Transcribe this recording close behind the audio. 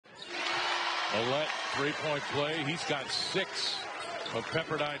Millette, three-point play. He's got 6 of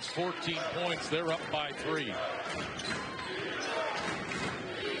Pepperdine's 14 points. They're up by 3.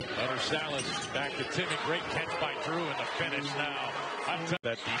 Hunter Salas back to Timme. Great catch by Drew in the finish now.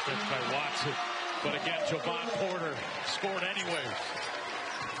 That defense by Watson. But again, Javon Porter scored anyway.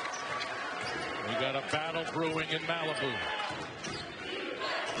 We got a battle brewing in Malibu.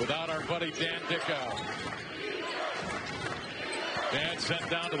 Without our buddy Dan Dickow. Dan sent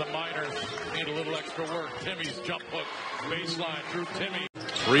down to the minors. Need a little extra work. Timme's jump hook. Baseline through Timme.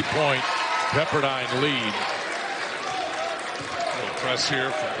 3-point Pepperdine lead. A little press here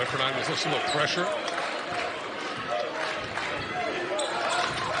from Pepperdine. There's just a little pressure.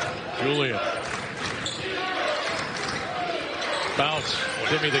 Julian. Bounce.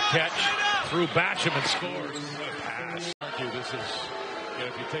 Timme the catch. Through Basham and scores. What a pass. This is,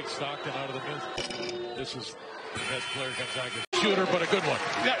 if you take Stockton out of the mid, this is the best player Gonzaga. Shooter, but a good one.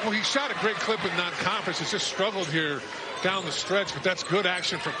 Yeah, well, he shot a great clip in non-conference. He's just struggled here down the stretch, but that's good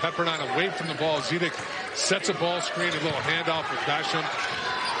action from Pepperdine away from the ball. Zedek sets a ball screen, a little handoff with Basham.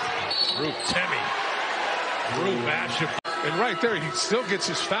 Through Timme. Through Basham. And right there, he still gets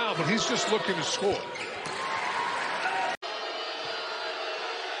his foul, but he's just looking to score.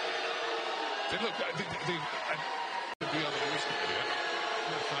 They look, they be on the loose committee.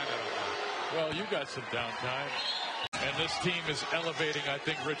 I'm gonna find out online. Well, you got some downtime. And this team is elevating, I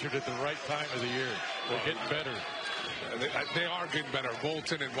think, Richard, at the right time of the year. They're getting better. They are getting better.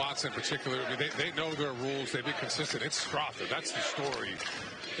 Bolton and Watson in particular. I mean, they know their rules. They've been consistent. It's Strawther. That's the story.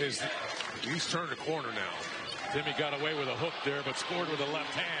 He's turned a corner now. Timme got away with a hook there, but scored with a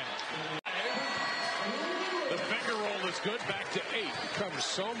left hand. The finger roll is good. Back to 8. He covers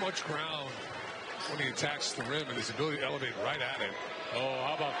so much ground when he attacks the rim, and his ability to elevate right at it. Oh,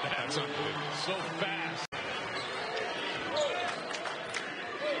 how about that? That's unbelievable. So fast.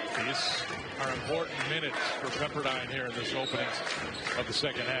 These are important minutes for Pepperdine here in this opening of the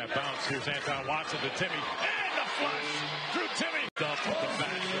second half. Bounce. Here's Anton Watson to Timme. And the flush through Timme. Dump with the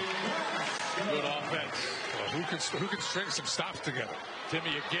back. Good offense. Well, who can string some stops together? Timme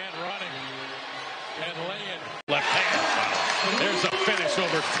again running and laying. Left hand. Wow. There's a finish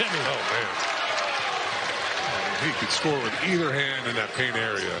over Timme. Oh, man. He could score with either hand in that paint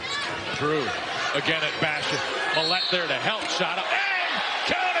area. Drew again at Basham. Millette there to help. Shot up. And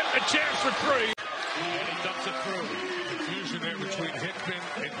count it. A chance for 3. And he dumps it through. Confusion there between Hickman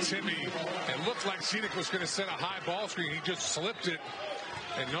and Timme. It looked like Zedek was going to set a high ball screen. He just slipped it,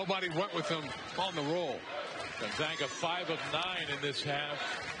 and nobody went with him on the roll. Gonzaga 5 of 9 in this half.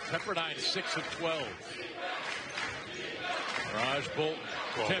 Pepperdine 6 of 12. Raj Bolton.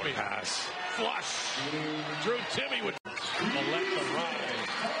 Timme pass. Flush. Drew Timme with Millette the rise.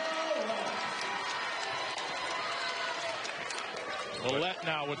 Millette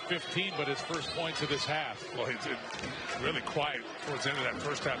now with 15, but his first points of this half. Well, he's really quiet towards the end of that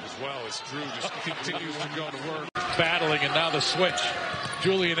first half as well, as Drew just continues to go to work. Battling, and now the switch.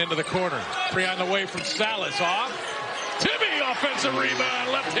 Julian into the corner. 3 on the way from Salas. Off. Timme, offensive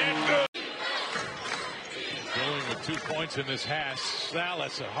rebound. Left hand good. Julian with 2 points in this half.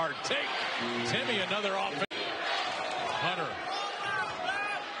 Salas, a hard take. Timme, another offense. Hunter.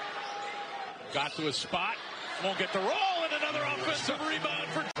 Got to his spot. Won't get the roll, and another offensive rebound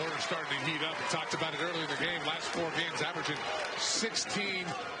for Porter starting to heat up. We talked about it earlier in the game. Last 4 games averaging 16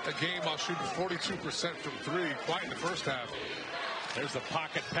 a game while shooting 42% from 3. Quite in the first half. There's the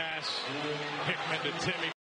pocket pass. Hickman to Timme.